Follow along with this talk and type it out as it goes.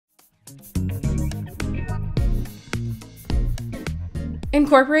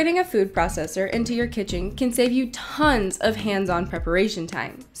Incorporating a food processor into your kitchen can save you tons of hands-on preparation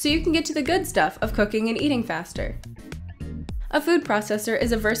time, so you can get to the good stuff of cooking and eating faster. A food processor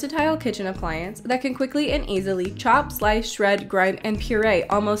is a versatile kitchen appliance that can quickly and easily chop, slice, shred, grind, and puree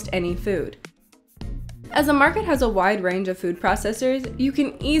almost any food. As the market has a wide range of food processors, you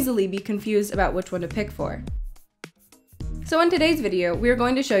can easily be confused about which one to pick for. So in today's video, we are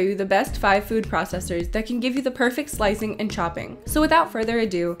going to show you the best 5 food processors that can give you the perfect slicing and chopping. So without further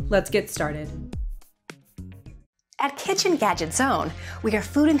ado, let's get started. At Kitchen Gadget Zone, we are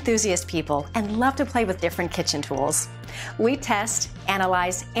food enthusiast people and love to play with different kitchen tools. We test,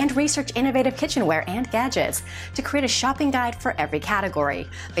 analyze, and research innovative kitchenware and gadgets to create a shopping guide for every category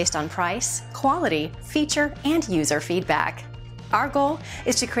based on price, quality, feature, and user feedback. Our goal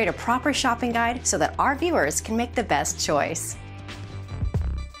is to create a proper shopping guide so that our viewers can make the best choice.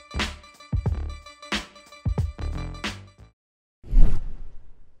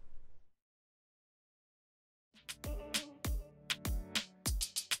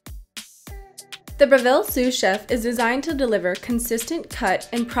 The Breville Sous Chef is designed to deliver consistent cut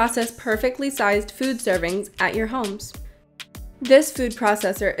and process perfectly sized food servings at your homes. This food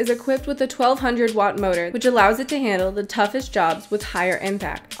processor is equipped with a 1200-watt motor, which allows it to handle the toughest jobs with higher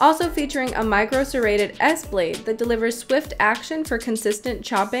impact. Also featuring a micro-serrated S-blade that delivers swift action for consistent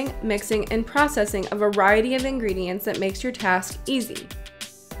chopping, mixing, and processing a variety of ingredients that makes your task easy.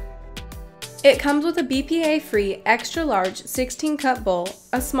 It comes with a BPA-free extra-large 16-cup bowl,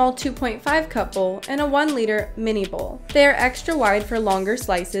 a small 2.5-cup bowl, and a 1-liter mini bowl. They are extra wide for longer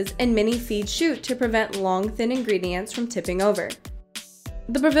slices and mini feed chute to prevent long, thin ingredients from tipping over.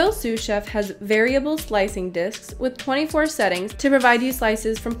 The Breville Sous Chef has variable slicing discs with 24 settings to provide you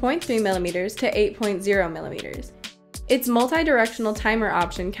slices from 0.3mm to 8.0mm. Its multi-directional timer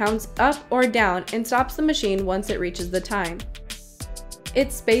option counts up or down and stops the machine once it reaches the time.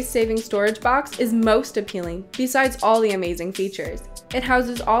 Its space-saving storage box is most appealing, besides all the amazing features. It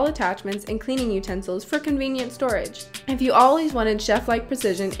houses all attachments and cleaning utensils for convenient storage. If you always wanted chef-like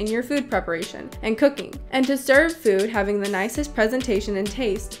precision in your food preparation and cooking, and to serve food having the nicest presentation and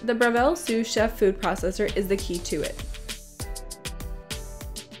taste, the Breville Sous Chef food processor is the key to it.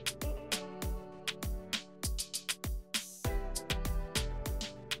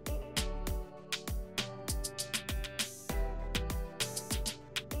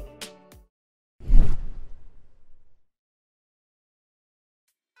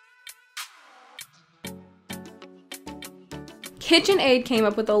 KitchenAid came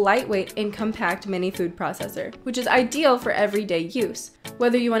up with a lightweight and compact mini food processor, which is ideal for everyday use,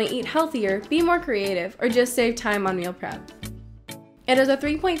 whether you want to eat healthier, be more creative, or just save time on meal prep. It is a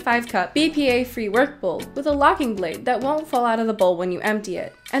 3.5-cup BPA-free work bowl with a locking blade that won't fall out of the bowl when you empty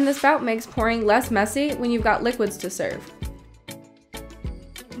it, and the spout makes pouring less messy when you've got liquids to serve.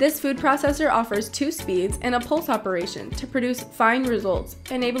 This food processor offers 2 speeds and a pulse operation to produce fine results,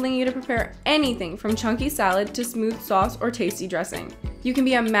 enabling you to prepare anything from chunky salad to smooth sauce or tasty dressing. You can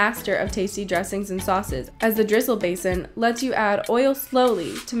be a master of tasty dressings and sauces, as the drizzle basin lets you add oil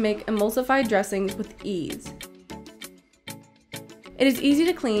slowly to make emulsified dressings with ease. It is easy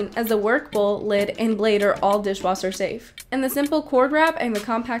to clean as the work bowl, lid, and blade are all dishwasher safe, and the simple cord wrap and the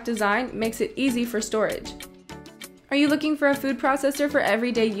compact design makes it easy for storage. Are you looking for a food processor for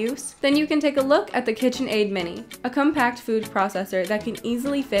everyday use? Then you can take a look at the KitchenAid Mini, a compact food processor that can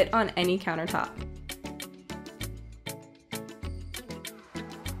easily fit on any countertop.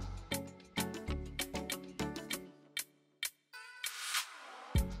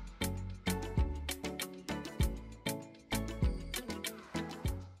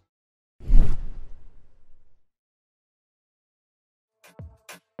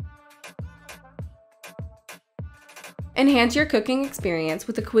 Enhance your cooking experience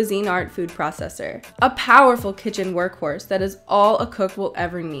with the Cuisinart food processor, a powerful kitchen workhorse that is all a cook will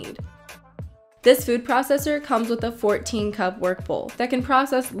ever need. This food processor comes with a 14-cup work bowl that can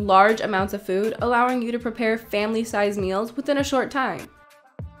process large amounts of food, allowing you to prepare family-sized meals within a short time.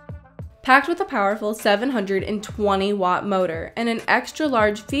 Packed with a powerful 720-watt motor and an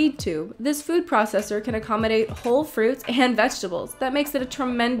extra-large feed tube, this food processor can accommodate whole fruits and vegetables that makes it a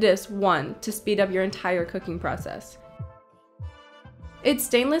tremendous one to speed up your entire cooking process. Its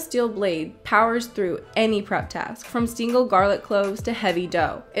stainless steel blade powers through any prep task, from single garlic cloves to heavy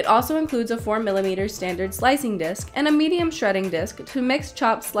dough. It also includes a 4mm standard slicing disc and a medium shredding disc to mix,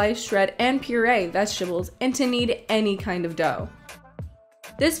 chop, slice, shred, and puree vegetables and to knead any kind of dough.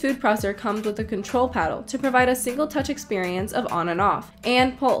 This food processor comes with a control paddle to provide a single touch experience of on and off,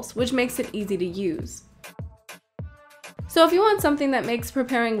 and pulse, which makes it easy to use. So if you want something that makes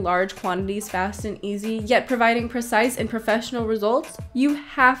preparing large quantities fast and easy, yet providing precise and professional results, you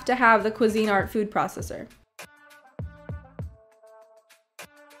have to have the Cuisinart food processor.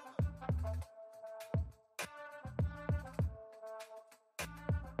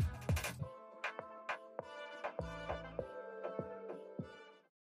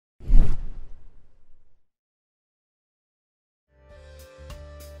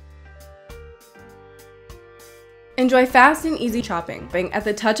 Enjoy fast and easy chopping at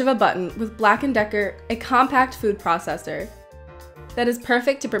the touch of a button with BLACK+DECKER, a compact food processor that is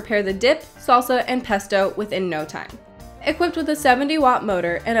perfect to prepare the dip, salsa, and pesto within no time. Equipped with a 70-watt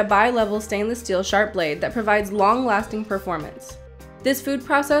motor and a bi-level stainless steel sharp blade that provides long-lasting performance. This food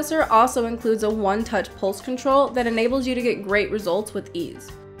processor also includes a one-touch pulse control that enables you to get great results with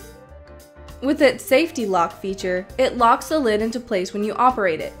ease. With its safety lock feature, it locks the lid into place when you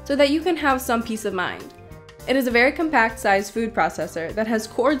operate it so that you can have some peace of mind. It is a very compact sized food processor that has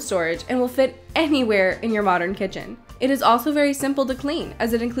cord storage and will fit anywhere in your modern kitchen. It is also very simple to clean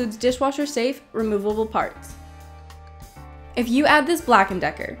as it includes dishwasher safe, removable parts. If you add this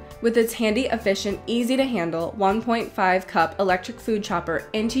BLACK+DECKER with its handy, efficient, easy to handle 1.5 cup electric food chopper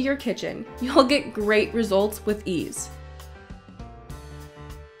into your kitchen, you'll get great results with ease.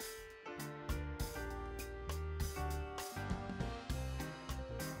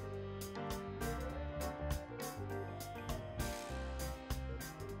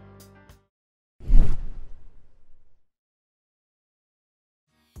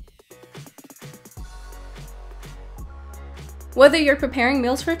 Whether you're preparing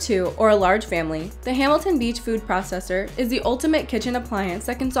meals for two or a large family, the Hamilton Beach food processor is the ultimate kitchen appliance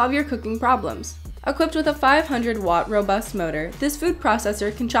that can solve your cooking problems. Equipped with a 500-watt robust motor, this food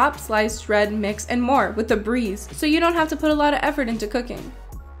processor can chop, slice, shred, mix, and more with a breeze, so you don't have to put a lot of effort into cooking.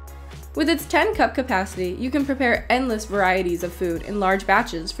 With its 10-cup capacity, you can prepare endless varieties of food in large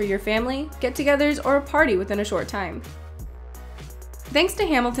batches for your family, get-togethers, or a party within a short time. Thanks to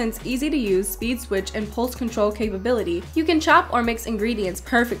Hamilton's easy-to-use speed switch and pulse control capability, you can chop or mix ingredients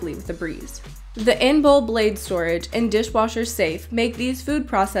perfectly with a breeze. The in-bowl blade storage and dishwasher safe make these food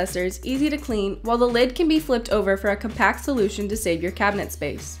processors easy to clean, while the lid can be flipped over for a compact solution to save your cabinet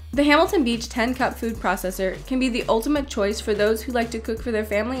space. The Hamilton Beach 10-cup food processor can be the ultimate choice for those who like to cook for their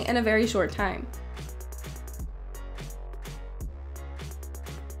family in a very short time.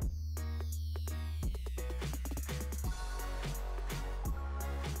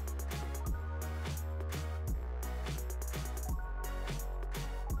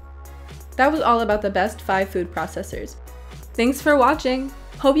 That was all about the best 5 food processors. Thanks for watching!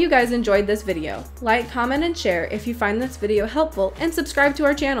 Hope you guys enjoyed this video. Like, comment, and share if you find this video helpful, and subscribe to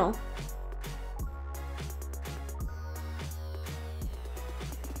our channel.